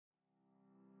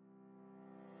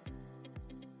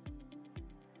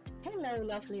Hello,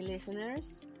 lovely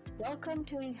listeners. Welcome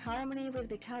to In Harmony with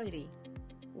Vitality,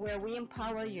 where we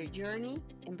empower your journey,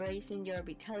 embracing your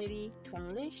vitality to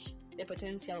unleash the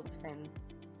potential within.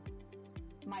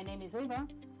 My name is Eva.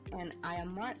 And I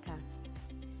am Marta.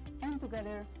 And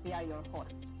together we are your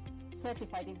hosts,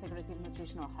 certified integrative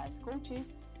nutritional health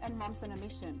coaches and moms on a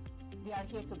mission. We are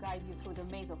here to guide you through the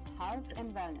maze of health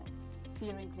and wellness,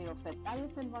 steering clear of fad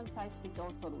diets and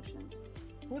one-size-fits-all solutions.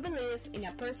 We believe in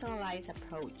a personalized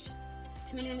approach,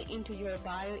 tuning into your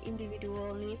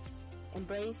bio-individual needs,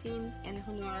 embracing and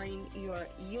honoring your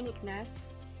uniqueness,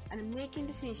 and making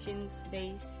decisions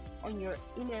based on your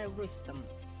inner wisdom.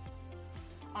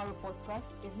 Our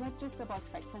podcast is not just about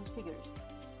facts and figures.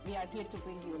 We are here to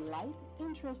bring you light,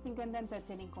 interesting and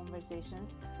entertaining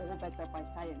conversations, all backed up by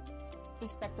science.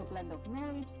 Expect a blend of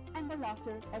knowledge and the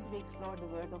laughter as we explore the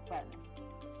world of wellness.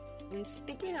 And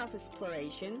speaking of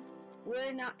exploration,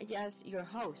 we're not just your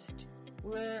host.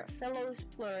 We're fellow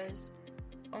explorers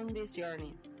on this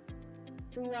journey.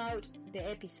 Throughout the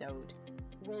episode,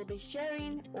 we'll be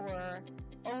sharing our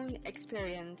own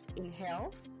experience in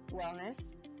health,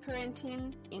 wellness,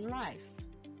 parenting, in life.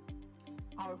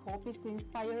 Our hope is to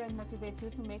inspire and motivate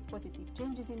you to make positive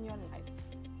changes in your life.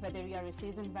 Whether you are a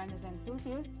seasoned wellness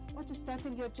enthusiast or just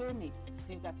starting your journey,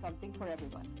 we've got something for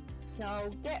everyone.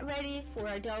 So get ready for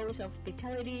a dose of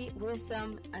vitality,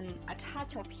 wisdom, and a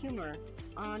touch of humor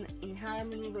on In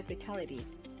Harmony with Vitality.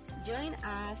 Join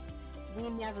us we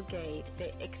navigate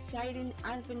the exciting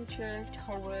adventure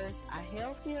towards a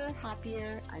healthier,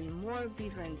 happier, and more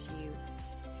vibrant you.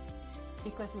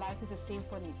 Because life is a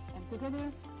symphony, and together,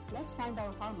 let's find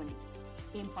our harmony,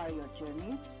 empower your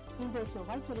journey, embrace your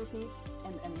vitality,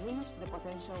 and unleash the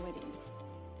potential within you.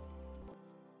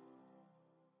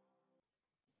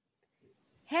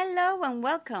 Hello and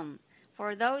welcome.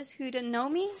 For those who don't know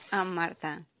me, I'm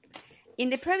Marta. In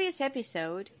the previous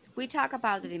episode, we talked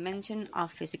about the dimension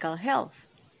of physical health.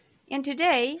 And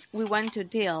today, we want to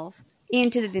delve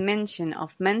into the dimension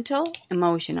of mental,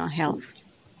 emotional health.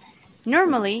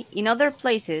 Normally, in other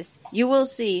places, you will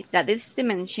see that this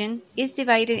dimension is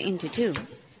divided into two.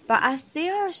 But as they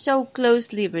are so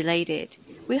closely related,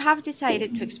 we have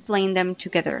decided to explain them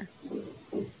together.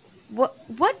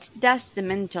 What does the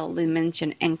mental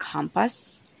dimension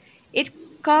encompass? It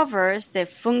covers the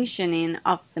functioning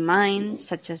of the mind,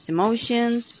 such as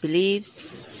emotions, beliefs,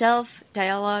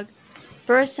 self-dialogue,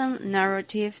 personal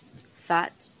narratives,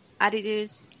 thoughts,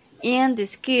 attitudes, and the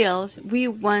skills we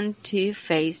want to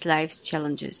face life's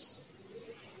challenges.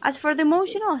 As for the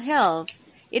emotional health,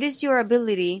 it is your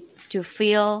ability to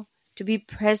feel, to be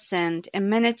present, and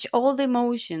manage all the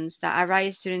emotions that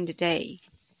arise during the day.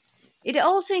 It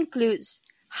also includes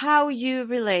how you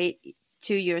relate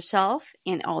to yourself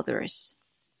and others.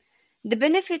 The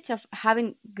benefits of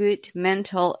having good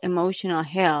mental emotional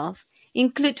health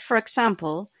include, for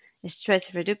example,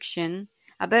 stress reduction,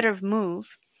 a better mood,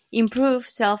 improved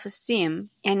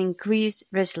self-esteem, and increased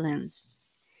resilience.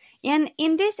 And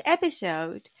in this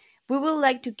episode, we would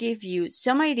like to give you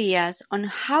some ideas on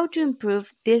how to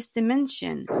improve this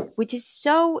dimension, which is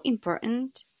so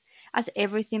important as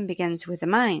everything begins with the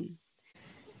mind.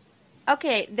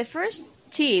 Okay, the first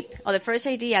tip or the first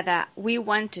idea that we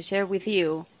want to share with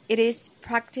you, it is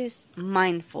practice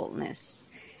mindfulness.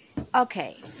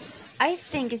 Okay, I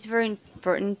think it's very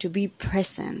important to be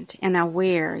present and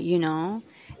aware, to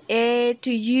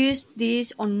use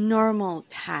this on normal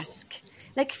tasks.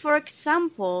 Like, for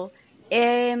example,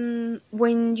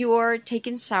 when you are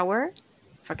taking shower,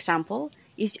 for example,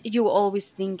 you always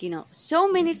think,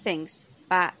 so many things,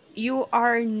 but you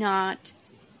are not...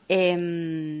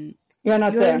 You're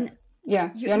not there.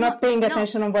 You're not paying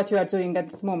attention on what you are doing at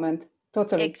the moment.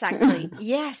 Totally. Exactly.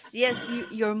 Yes.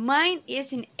 Your mind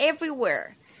is in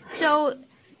everywhere. So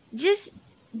just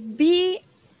be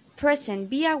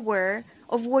present, be aware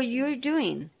of what you're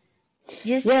doing.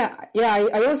 I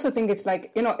also think it's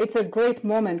like, it's a great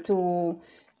moment to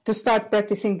start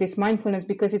practicing this mindfulness,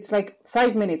 because it's like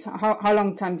 5 minutes. How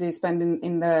long time do you spend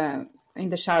in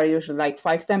the shower? Usually like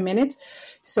 5-10 minutes.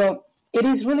 So it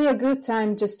is really a good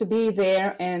time just to be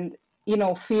there and,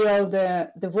 feel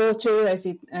the water as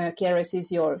it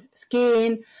caresses your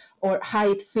skin, or how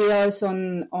it feels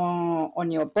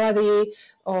on your body,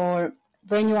 or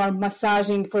when you are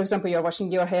massaging, for example, you're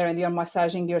washing your hair and you're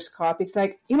massaging your scalp. It's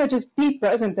like, just be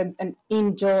present and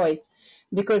enjoy.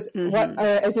 Because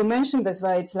as you mentioned as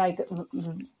well, it's like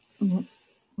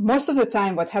most of the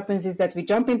time what happens is that we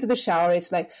jump into the shower.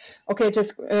 It's like, okay,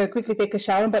 just quickly take a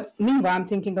shower. But meanwhile, I'm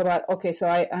thinking about, okay, so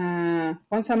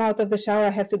once I'm out of the shower, I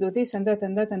have to do this and that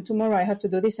and that. And tomorrow I have to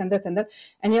do this and that and that.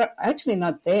 And you're actually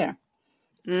not there.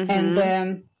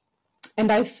 And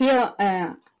and I feel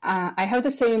I have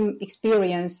the same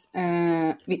experience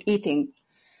with eating.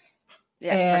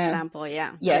 Yeah, for example,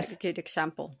 yeah. Yes. Good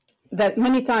example. That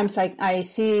many times I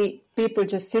see people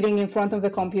just sitting in front of the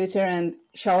computer and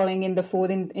shoveling in the food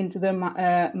into their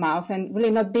mouth and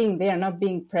really not being there, not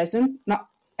being present, not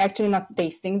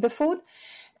tasting the food.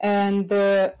 And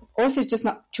also it's just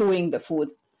not chewing the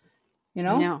food, you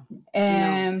know? No.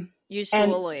 You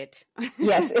swallow it.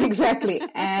 Yes, exactly.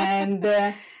 And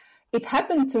it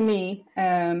happened to me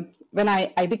when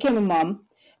I became a mom.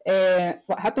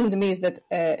 What happened to me is that,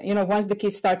 once the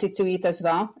kids started to eat as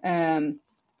well,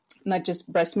 not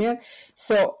just breast milk,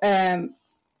 so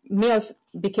meals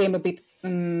became a bit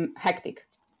hectic.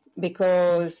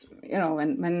 Because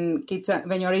when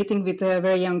you're eating with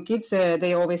very young kids,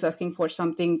 they're always asking for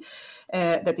something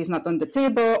that is not on the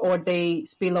table, or they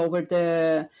spill over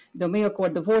the milk or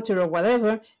the water or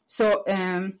whatever. So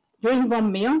during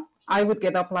one meal, I would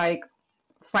get up like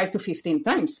 5 to 15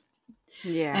 times.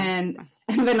 Yeah. And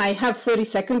when I have 30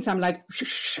 seconds, I'm like,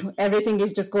 everything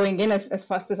is just going in as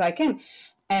fast as I can.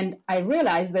 And I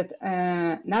realized that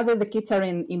now that the kids are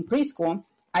in preschool,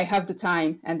 I have the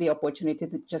time and the opportunity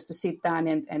just to sit down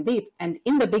and eat. And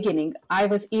in the beginning, I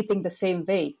was eating the same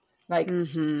way, like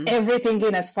everything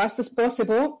in as fast as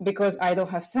possible because I don't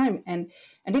have time. And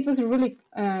it was a really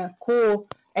cool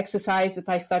exercise that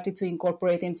I started to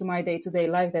incorporate into my day-to-day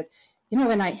life, that,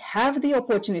 when I have the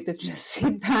opportunity to just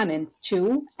sit down and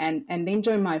chew and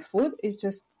enjoy my food, is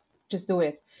just do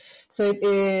it. So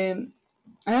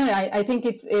I think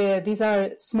it's these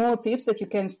are small tips that you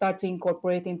can start to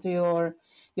incorporate into your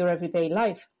everyday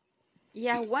life.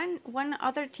 Yeah, one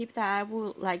other tip that I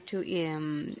would like to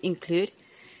include,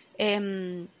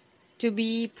 to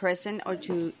be present or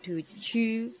to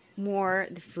chew more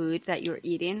the food that you're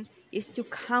eating, is to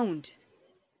count.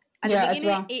 At the beginning, as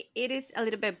well. It is a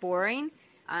little bit boring,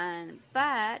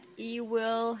 but it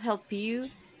will help you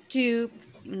to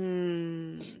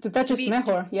touch it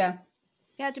mejor, yeah.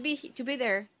 Yeah, to be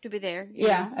there.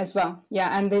 Yeah, know? As well. Yeah,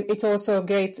 and it's also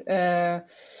great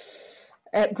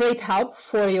help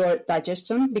for your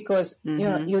digestion, because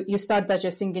you start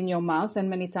digesting in your mouth, and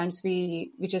many times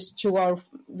we just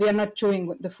we are not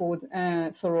chewing the food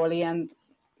thoroughly, and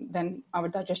then our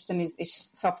digestion is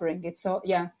suffering it. So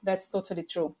yeah, that's totally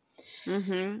true.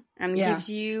 And gives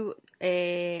you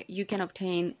you can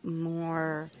obtain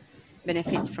more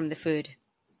benefits from the food.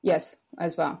 Yes,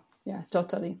 as well. Yeah,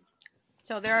 totally.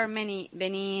 So there are many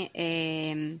little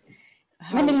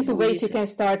ways you can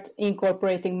start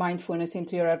incorporating mindfulness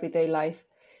into your everyday life.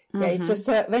 Yeah, it's just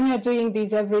when you're doing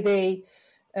these everyday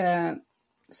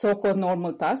so-called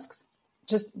normal tasks,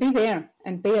 just be there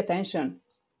and pay attention.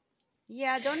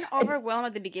 Yeah, don't overwhelm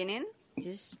at the beginning.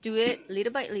 Just do it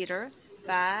little by little,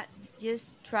 but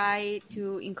just try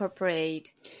to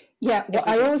incorporate. Yeah, what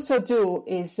I also do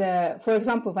is, for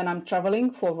example, when I'm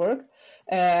traveling for work,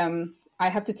 I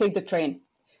have to take the train.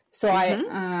 So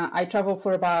I travel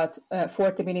for about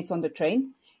 40 minutes on the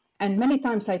train. And many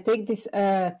times I take this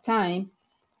time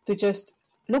to just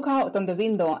look out on the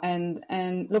window and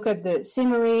look at the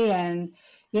scenery and,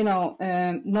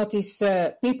 notice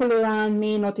people around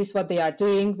me, notice what they are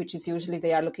doing, which is usually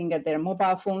they are looking at their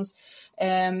mobile phones.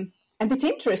 And it's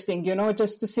interesting,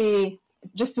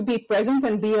 just to be present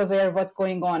and be aware of what's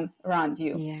going on around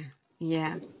you.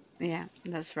 Yeah,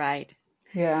 that's right.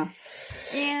 Yeah.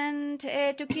 And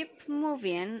to keep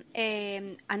moving,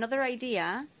 another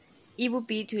idea, it would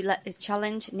be to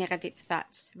challenge negative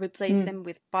thoughts, replace them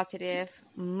with positive,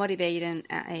 motivating,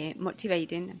 and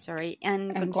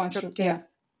constructive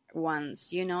ones.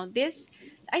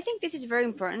 I think this is very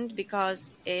important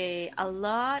because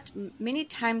many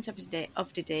times of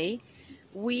the day,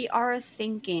 we are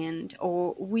thinking,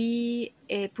 or we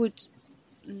put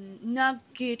not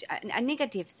good,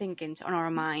 negative thinkings on our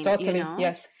mind. Totally,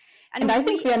 yes. And I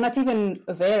think we are not even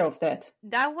aware of that.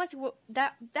 That was.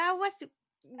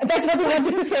 That's what you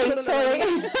wanted to say. Sorry,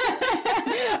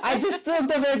 I just took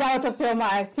the word out of your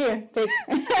mind. Here, take.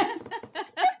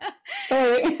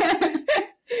 Sorry,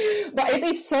 but it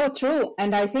is so true,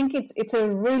 and I think it's a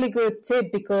really good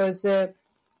tip because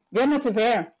we are not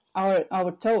aware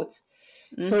our thoughts.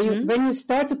 So when you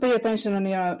start to pay attention on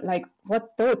your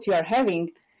what thoughts you are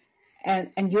having,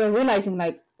 and you're realizing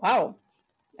wow,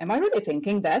 am I really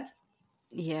thinking that?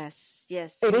 Yes.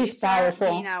 It is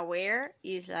powerful. Being aware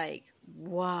is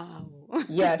wow.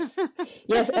 Yes,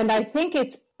 and I think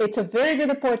it's a very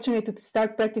good opportunity to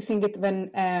start practicing it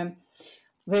when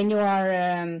you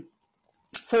are,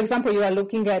 for example, you are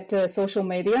looking at social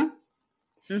media.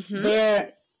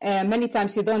 There. Many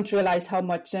times you don't realize how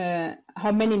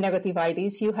many negative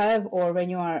ideas you have, or when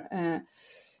you are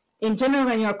in general,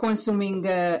 when you are consuming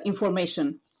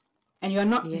information and you are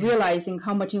not realizing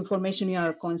how much information you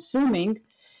are consuming,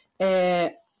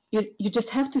 you just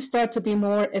have to start to be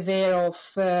more aware of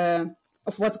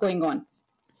what's going on,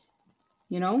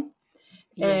 you know?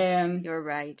 Yes, you're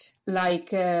right.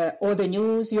 Like all the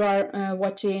news you are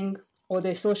watching, or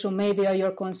the social media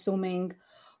you're consuming,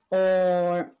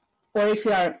 or if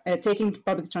you are taking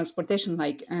public transportation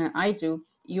like I do,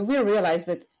 you will realize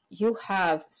that you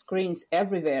have screens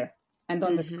everywhere. And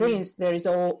on the screens, there is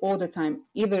all the time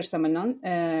either some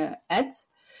ads,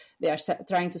 they are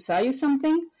trying to sell you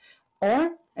something,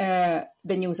 or the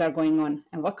news are going on.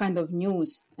 And what kind of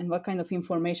news and what kind of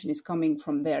information is coming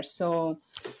from there. So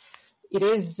it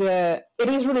is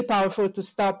really powerful to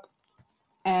stop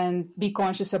and be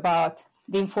conscious about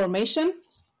the information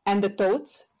and the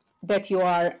thoughts that you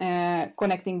are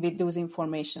connecting with those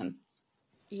information.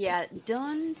 Yeah,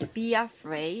 don't be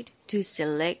afraid to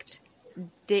select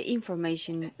the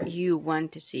information you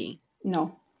want to see.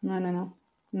 No,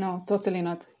 totally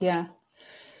not. Yeah,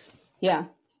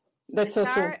 that's so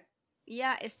true.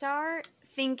 Yeah, start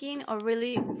thinking of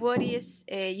really what is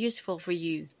useful for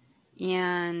you.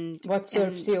 And what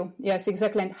serves you. Yes,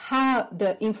 exactly. And how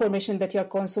the information that you're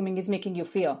consuming is making you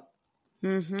feel.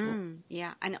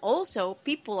 Yeah, and also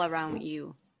people around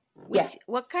you.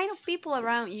 What kind of people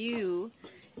around you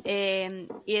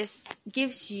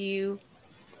gives you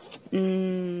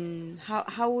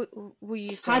how will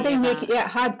you say how they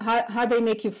how they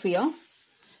make you feel.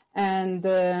 And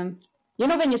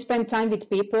when you spend time with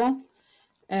people,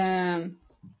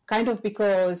 kind of,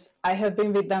 because I have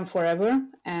been with them forever,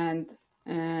 and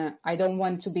I don't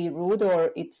want to be rude,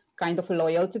 or it's kind of a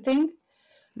loyalty thing.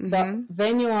 But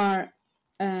when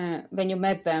you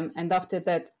met them, and after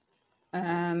that,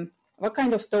 what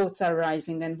kind of thoughts are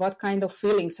rising, and what kind of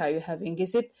feelings are you having?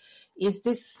 Is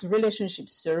this relationship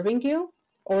serving you,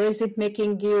 or is it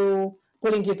pulling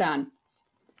you down?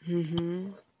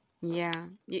 Yeah,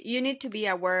 you need to be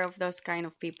aware of those kind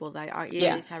of people that are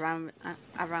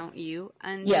around you,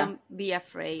 and don't be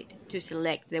afraid to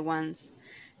select the ones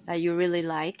that you really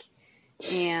like.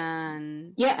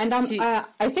 And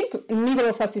I think neither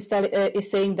of us is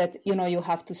saying that you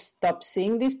have to stop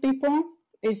seeing these people.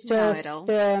 It's just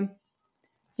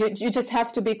you just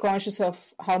have to be conscious of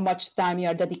how much time you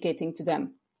are dedicating to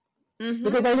them.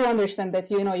 Because I do understand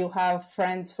that you have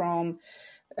friends from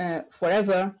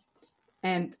forever,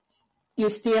 and you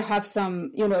still have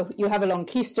some, you have a long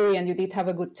history, and you did have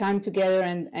a good time together,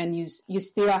 and you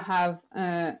still have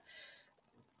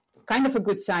kind of a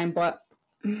good time, but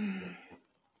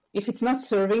if it's not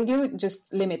serving you,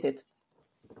 just limit it.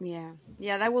 Yeah,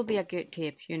 that will be a good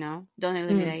tip. Don't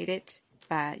eliminate it,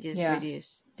 but just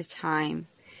reduce the time.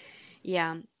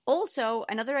 Yeah. Also,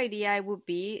 another idea would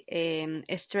be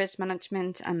stress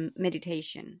management and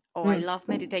meditation. I love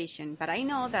meditation, but I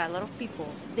know that a lot of people,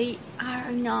 they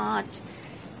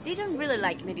don't really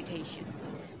like meditation.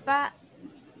 But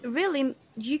really,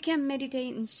 you can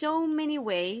meditate in so many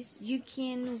ways. You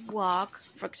can walk,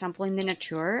 for example, in the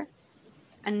nature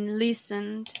and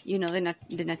listen,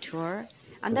 the nature.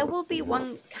 And that will be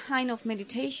one kind of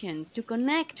meditation, to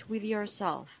connect with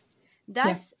yourself.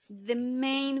 That's the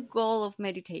main goal of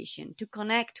meditation, to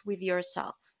connect with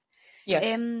yourself. Yes.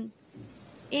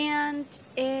 And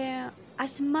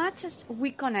as much as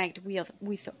we connect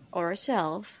with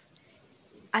ourselves,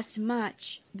 as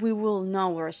much we will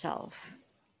know ourselves.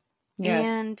 Yes.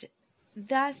 And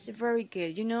that's very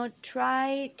good.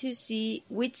 Try to see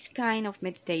which kind of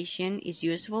meditation is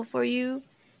useful for you,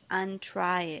 and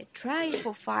try it. Try it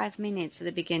for 5 minutes at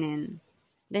the beginning.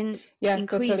 Then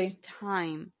increase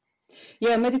time.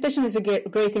 Yeah, meditation is a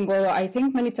great thing. Although I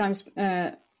think many times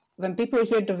when people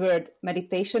hear the word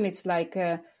meditation, it's like,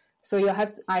 I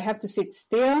have to sit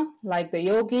still like the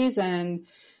yogis and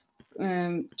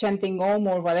chanting Om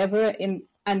or whatever.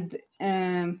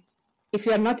 If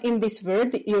you are not in this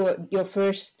word, your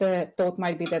first thought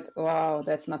might be that, wow,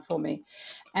 that's not for me.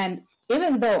 And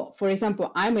even though, for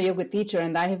example, I'm a yoga teacher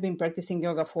and I have been practicing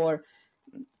yoga for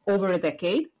over a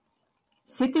decade,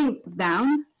 sitting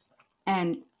down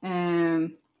and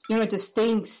just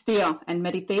staying still and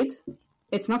meditate,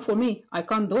 it's not for me. I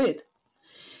can't do it.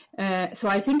 So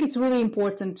I think it's really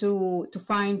important to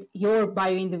find your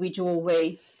bio-individual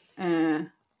way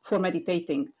for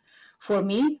meditating. For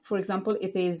me, for example,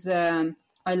 it is I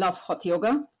love hot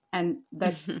yoga, and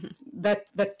that's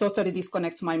that totally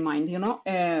disconnects my mind.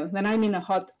 When I'm in a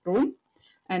hot room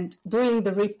and doing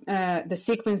the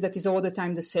sequence that is all the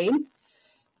time the same,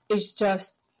 it's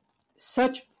just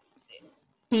such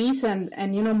peace, and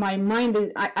my mind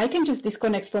is, I can just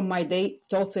disconnect from my day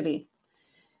totally.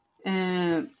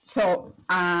 I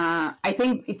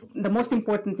think it's the most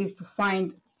important is to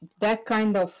find that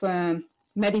kind of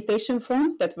meditation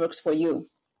form that works for you.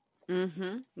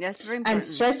 That's very important. And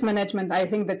stress management, I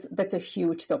think that's a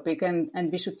huge topic,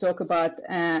 and we should talk about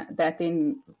that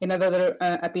in another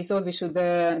episode. We should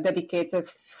dedicate a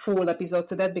full episode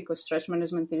to that, because stress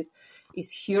management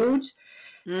is huge,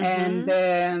 and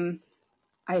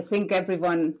I think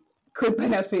everyone could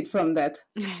benefit from that.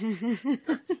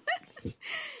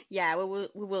 Yeah, we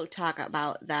will talk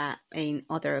about that in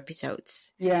other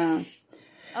episodes. Yeah.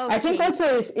 Okay. I think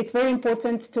also it's very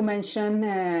important to mention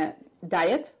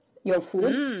diet, your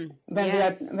food,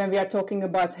 when we are talking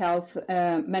about health,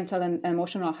 mental and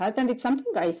emotional health. And it's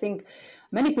something I think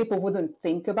many people wouldn't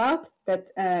think about,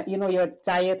 that, your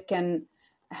diet can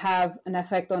have an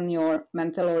effect on your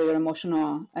mental or your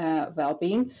emotional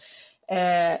well-being.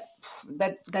 That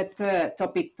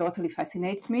topic totally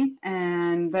fascinates me.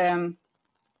 And,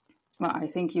 I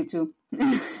think you too.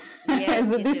 Yes,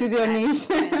 so this is your niche.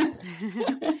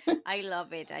 I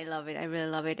love it. I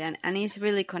really love it. And it's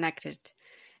really connected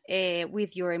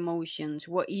with your emotions,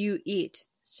 what you eat.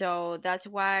 So that's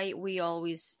why we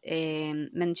always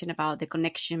mention about the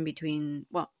connection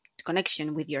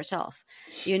connection with yourself.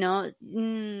 You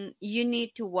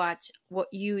need to watch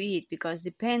what you eat, because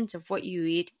depends of what you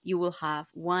eat, you will have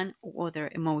one or other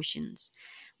emotions.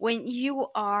 When you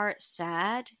are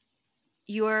sad,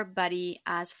 your body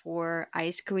asks for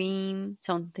ice cream,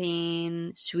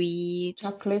 something sweet.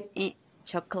 Chocolate.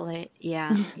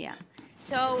 Yeah.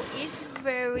 So it's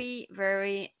very,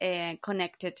 very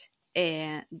connected,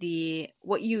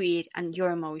 what you eat and your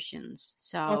emotions.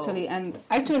 So totally. And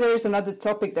actually there is another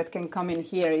topic that can come in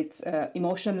here. It's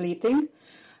emotional eating.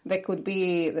 That could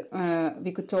be,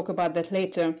 we could talk about that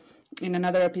later in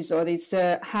another episode. It's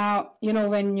how,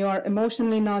 when you're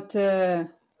emotionally not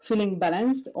feeling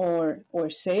balanced or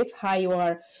safe, how you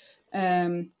are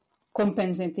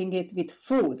compensating it with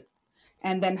food,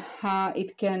 and then how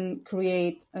it can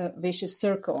create a vicious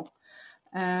circle.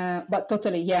 But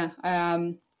totally,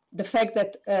 the fact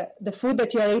that the food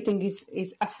that you are eating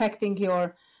is affecting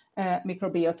your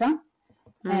microbiota,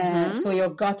 so your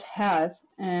gut health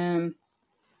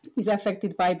is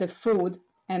affected by the food,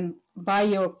 and by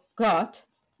your gut,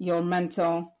 your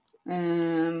mental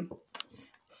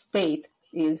state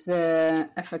is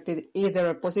affected either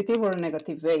a positive or a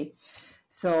negative way.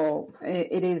 So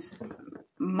it is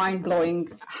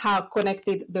mind-blowing how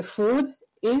connected the food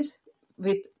is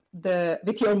with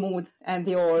your mood and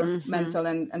your mental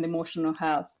and emotional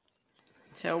health.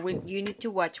 So you need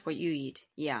to watch what you eat.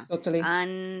 Yeah, totally.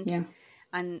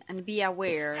 And be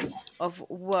aware of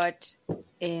what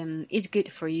is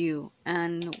good for you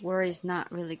and where is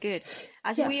not really good.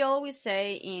 As we always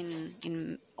say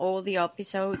in all the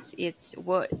episodes, it's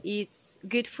what it's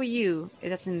good for you. It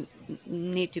doesn't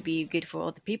need to be good for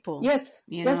other people. Yes,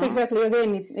 yes, exactly.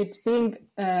 Again, it's being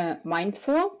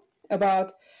mindful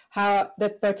about how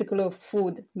that particular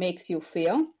food makes you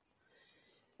feel,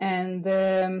 and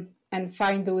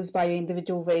find those by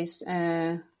individual ways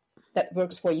that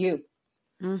works for you.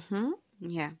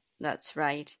 Yeah, that's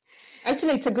right.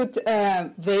 Actually, it's a good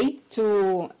way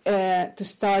to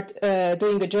start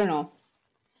doing a journal.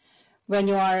 When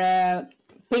you are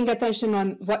paying attention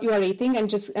on what you are eating and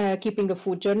just keeping a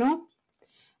food journal,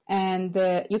 and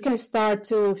you can start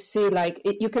to see,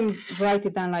 you can write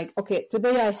it down, okay,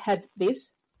 today I had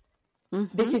this.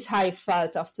 This is how I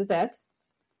felt after that.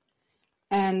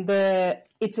 And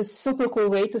it's a super cool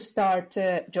way to start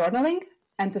journaling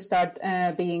and to start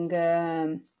being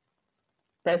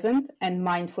present and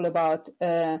mindful about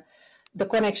the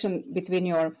connection between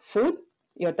your food,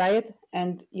 your diet,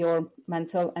 and your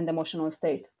mental and emotional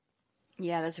state.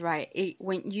 Yeah, that's right.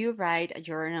 When you write a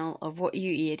journal of what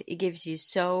you eat, it gives you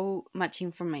so much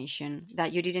information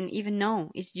that you didn't even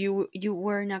know. You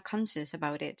were not conscious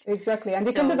about it. Exactly. And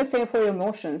you can do the same for your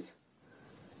emotions.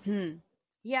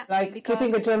 Yeah.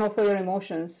 Keeping a journal for your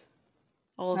emotions.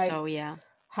 Also,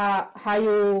 How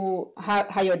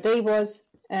your day was,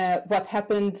 what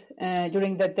happened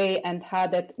during that day, and how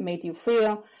that made you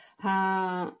feel.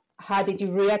 How did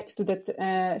you react to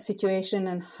that situation,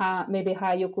 and how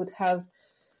you could have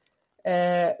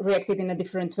reacted in a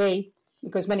different way?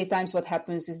 Because many times what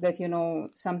happens is that,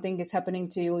 something is happening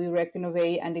to you, you react in a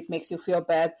way and it makes you feel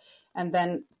bad, and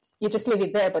then you just leave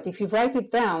it there. But if you write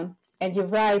it down and you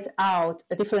write out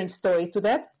a different story to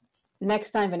that,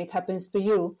 next time when it happens to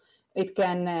you, it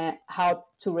can help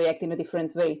to react in a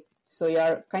different way. So you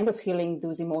are kind of healing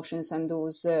those emotions and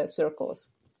those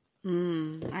circles.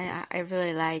 I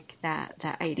really like that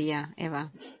idea,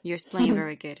 Eva. You're explaining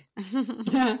very good.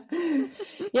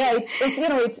 Yeah,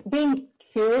 it's being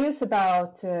curious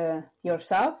about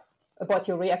yourself, about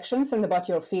your reactions, and about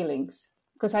your feelings.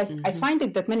 Because I find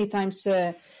it that many times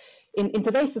in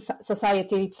today's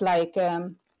society, it's like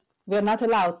we're not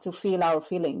allowed to feel our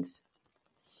feelings.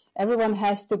 Everyone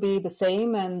has to be the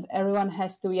same, and everyone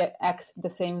has to act the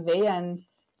same way, and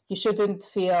you shouldn't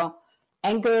feel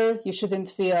anger, you shouldn't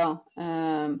feel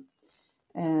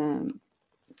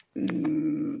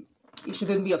you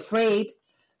shouldn't be afraid.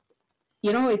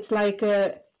 It's like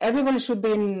everyone should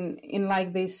be in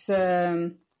like this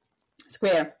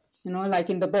square, like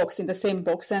in the same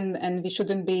box, and we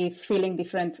shouldn't be feeling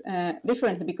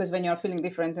differently, because when you're feeling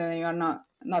different, you're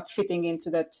not fitting into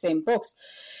that same box.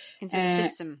 Into the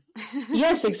system.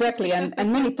 Yes, exactly. And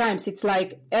many times it's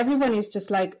like everyone is just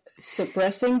like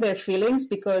suppressing their feelings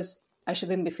because I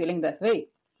shouldn't be feeling that way.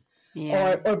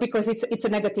 Yeah. Or because it's a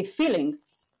negative feeling.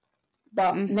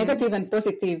 But negative and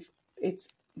positive, it's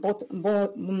both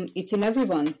it's in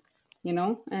everyone,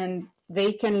 and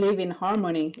they can live in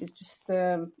harmony. It's just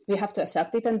we have to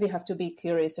accept it, and we have to be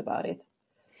curious about it.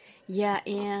 Yeah,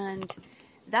 and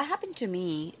that happened to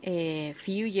me a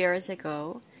few years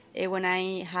ago. When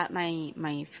I had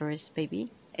my first baby,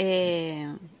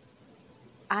 I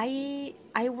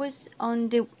was on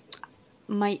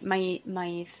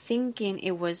my thinking,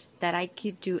 it was that I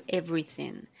could do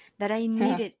everything, that I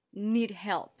need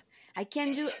help. I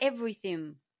can do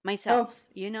everything myself,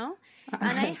 And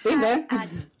I had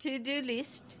a to-do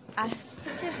list,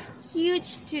 such a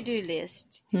huge to-do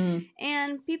list,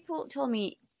 and people told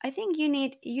me, I think you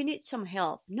need some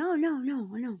help. No.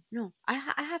 I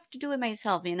have to do it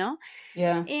myself,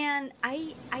 Yeah. And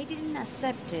I didn't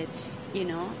accept it,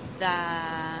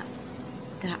 that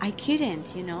I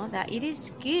couldn't, that it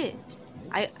is good.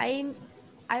 I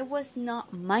was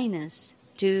not minus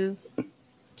to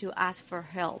ask for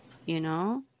help,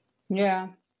 Yeah.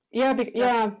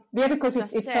 Because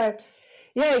it's like,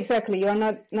 yeah, exactly. You're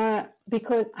not,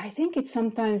 because I think it's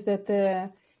sometimes that,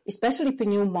 especially to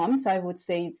new moms, I would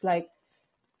say it's like,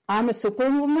 I'm a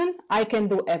superwoman. I can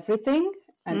do everything,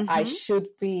 and I should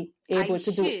be able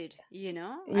to do it.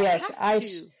 Yes,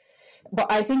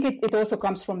 but I think it also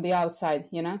comes from the outside,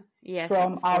 yes,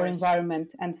 from our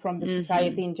environment and from the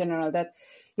society in general, that,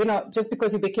 just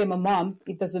because you became a mom,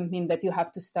 it doesn't mean that you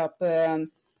have to stop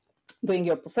doing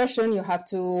your profession. You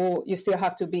still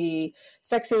have to be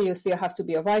sexy. You still have to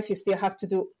be a wife. You still have to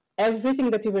do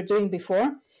everything that you were doing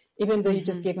before, even though you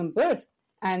just gave birth.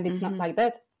 And it's not like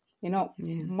that.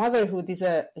 Motherhood is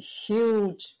a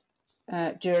huge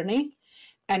journey.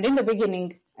 And in the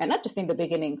beginning, and not just in the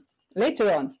beginning,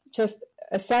 later on, just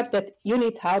accept that you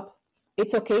need help.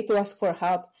 It's okay to ask for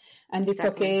help. And it's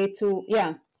okay to,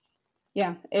 it's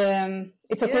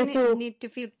okay to... You don't need to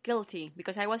feel guilty,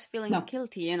 because I was feeling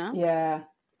guilty, Yeah.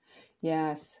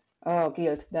 Yes. Oh,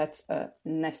 guilt. That's a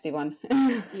nasty one.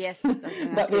 Yes.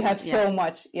 But we have so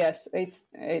much. Yes, it's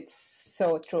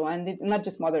so true. And not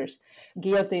just mothers.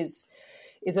 Guilt is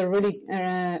a really,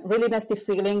 really nasty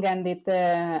feeling, and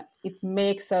it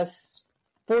makes us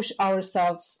push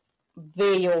ourselves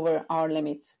way over our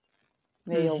limits.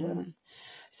 Way over.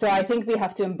 So I think we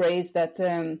have to embrace that,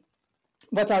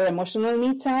 what our emotional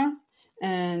needs are,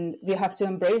 and we have to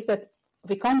embrace that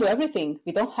we can't do everything.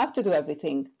 We don't have to do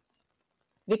everything.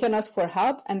 We can ask for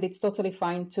help, and it's totally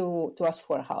fine to ask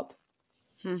for help.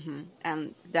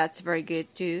 And that's very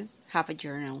good to have a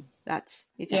journal. It's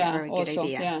a very good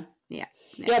idea.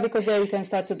 Yeah, because there you can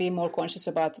start to be more conscious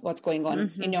about what's going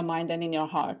on in your mind and in your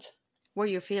heart. Where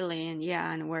you're feeling,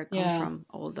 and where it comes from,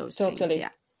 all those things.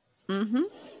 Yeah.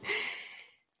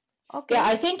 Okay. Yeah,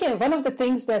 I think one of the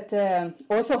things that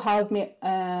also helped me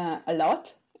a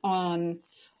lot on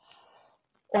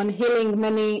healing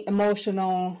many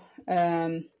emotional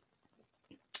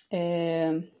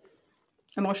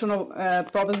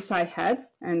problems I had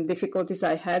and difficulties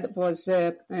I had was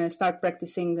start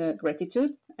practicing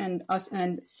gratitude and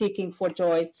seeking for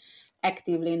joy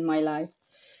actively in my life.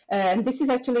 And this is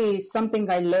actually something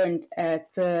I learned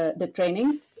at the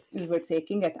training we were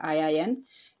taking at IIN,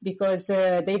 because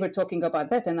they were talking about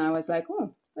that, and I was like,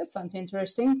 oh, that sounds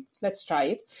interesting. Let's try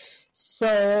it.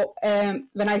 So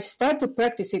when I started to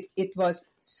practice it, it was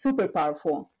super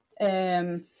powerful.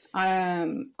 Aina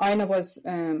was,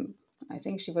 I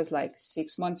think she was like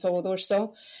 6 months old or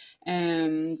so,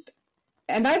 and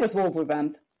I was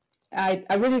overwhelmed. I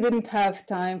really didn't have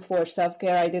time for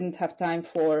self-care. I didn't have time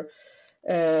for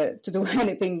to do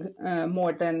anything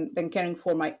more than caring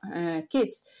for my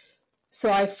kids. So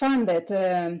I found that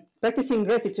practicing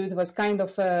gratitude was kind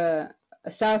of a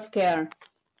self-care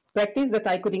practice that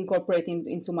I could incorporate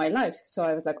into my life. So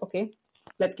I was like, okay,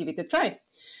 let's give it a try.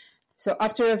 So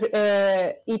after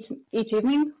each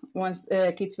evening, once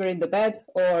kids were in the bed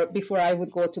or before I would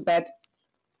go to bed,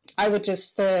 I would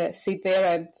just sit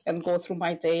there and go through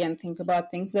my day and think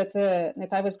about things that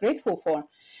I was grateful for.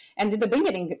 And in the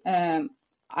beginning,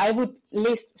 I would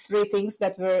list 3 things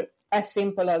that were as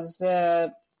simple as,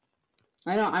 I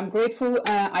know, I'm grateful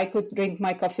I could drink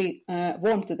my coffee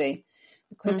warm today,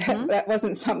 because that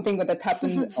wasn't something that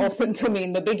happened often to me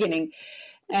in the beginning.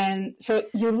 And so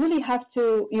you really have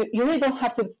to, you really don't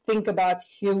have to think about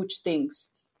huge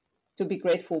things to be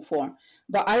grateful for.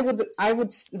 But I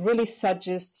would really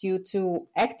suggest you to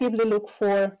actively look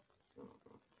for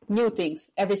new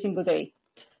things every single day,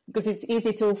 because it's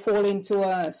easy to fall into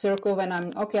a circle when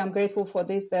I'm grateful for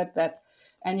this, that,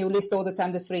 and you list all the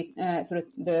time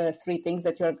the three things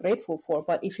that you are grateful for.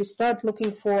 But if you start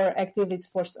looking for actively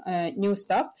for new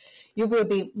stuff, you will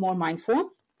be more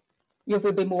mindful, you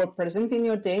will be more present in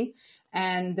your day,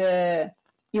 and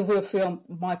you will feel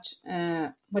much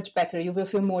better. You will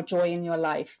feel more joy in your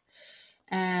life.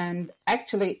 And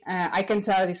actually, I can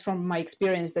tell this from my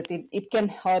experience that it can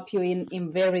help you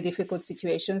in very difficult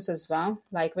situations as well.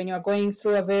 Like when you're going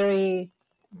through a very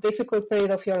difficult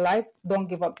period of your life, don't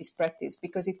give up this practice,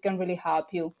 because it can really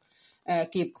help you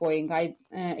keep going.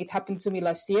 It happened to me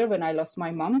last year when I lost my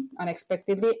mom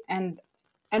unexpectedly, and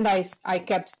I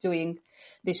kept doing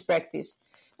this practice.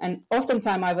 And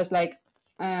oftentimes I was like,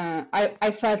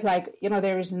 I felt like,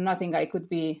 there is nothing I could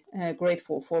be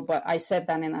grateful for. But I sat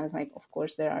down and I was like, of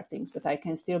course, there are things that I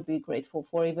can still be grateful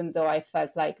for, even though I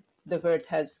felt like the world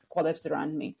has collapsed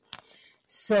around me.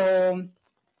 So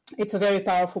it's a very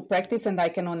powerful practice, and I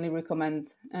can only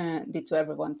recommend it to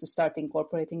everyone to start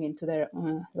incorporating into their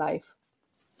life.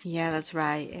 Yeah, that's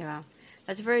right, Eva.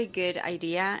 That's a very good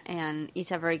idea, and it's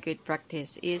a very good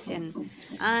practice.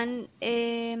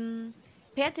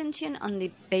 Pay attention on the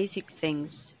basic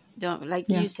things. Don't, like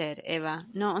you said, Eva,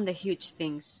 not on the huge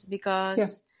things,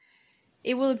 because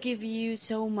it will give you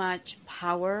so much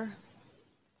power.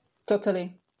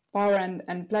 Totally. Power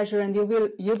and pleasure, and you will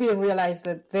realize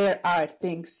that there are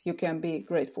things you can be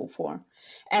grateful for.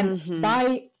 And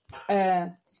by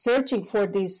searching for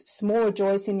these small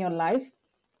joys in your life,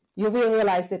 you will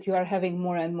realize that you are having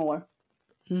more and more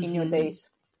in your days.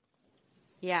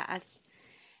 Yeah,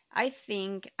 I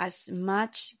think as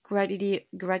much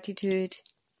gratitude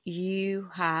you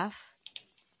have,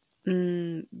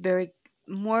 very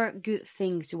more good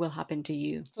things will happen to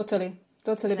you. Totally,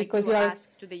 like because you are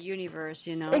ask to the universe,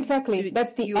 Exactly,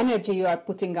 that's the energy you are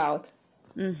putting out.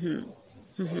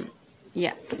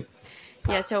 Yeah.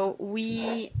 So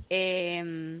we, I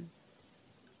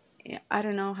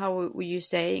don't know how would you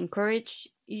say, encourage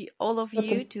all of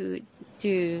you to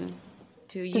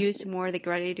use more the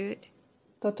gratitude.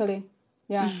 Totally.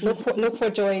 Yeah. Look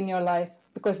for joy in your life,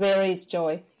 because there is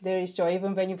joy. There is joy,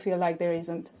 even when you feel like there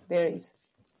isn't. There is.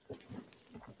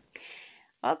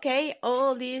 Okay,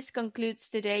 all this concludes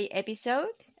today's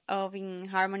episode of In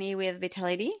Harmony with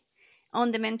Vitality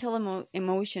on the mental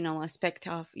emotional aspect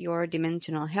of your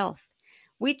dimensional health.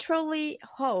 We truly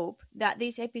hope that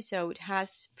this episode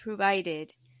has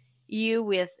provided you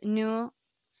with new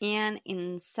and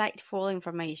insightful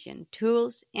information,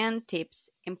 tools, and tips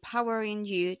empowering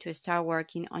you to start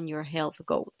working on your health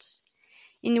goals.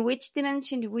 In which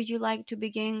dimension would you like to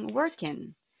begin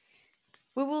working?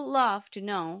 We would love to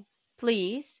know.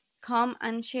 Please come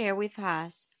and share with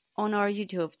us on our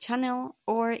YouTube channel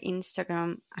or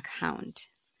Instagram account.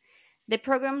 The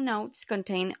program notes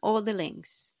contain all the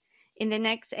links. In the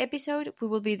next episode, we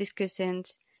will be discussing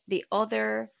the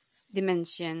other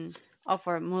dimension of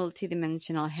our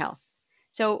multidimensional health.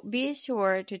 So be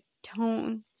sure to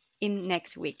tune in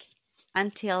next week.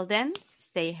 Until then,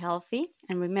 stay healthy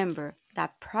and remember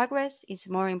that progress is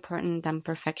more important than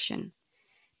perfection.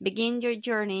 Begin your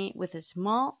journey with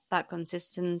small but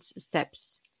consistent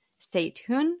steps. Stay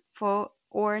tuned for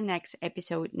our next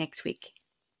episode next week.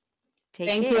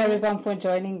 Thank you everyone for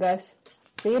joining us.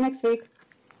 See you next week.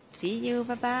 See you.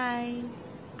 Bye-bye.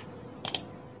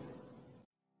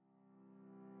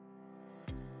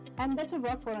 And that's a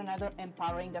wrap for another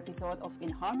empowering episode of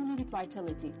In Harmony with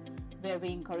Vitality, where we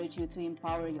encourage you to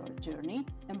empower your journey,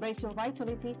 embrace your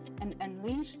vitality, and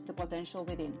unleash the potential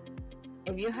within.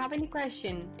 If you have any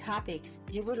questions, topics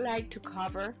you would like to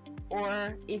cover,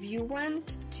 or if you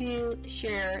want to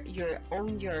share your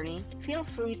own journey, feel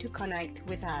free to connect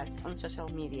with us on social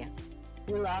media.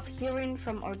 We love hearing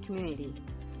from our community.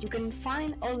 You can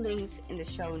find all links in the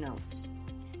show notes.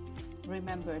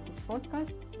 Remember, this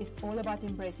podcast is all about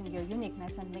embracing your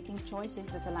uniqueness and making choices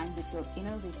that align with your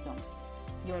inner wisdom.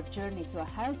 Your journey to a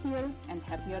healthier and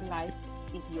happier life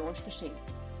is yours to shape.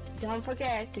 Don't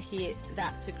forget to hit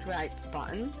that subscribe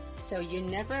button so you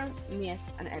never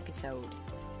miss an episode.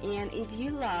 And if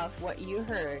you love what you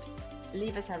heard,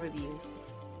 leave us a review.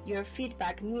 Your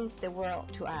feedback means the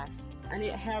world to us, and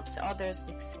it helps others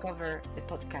discover the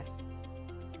podcast.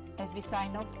 As we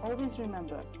sign off, always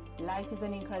remember, life is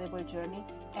an incredible journey,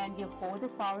 and you hold the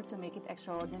power to make it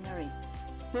extraordinary.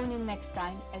 Tune in next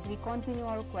time as we continue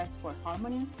our quest for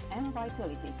harmony and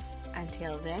vitality.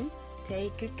 Until then,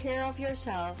 take good care of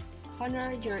yourself,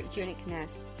 honor your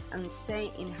uniqueness, and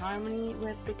stay in harmony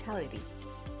with vitality.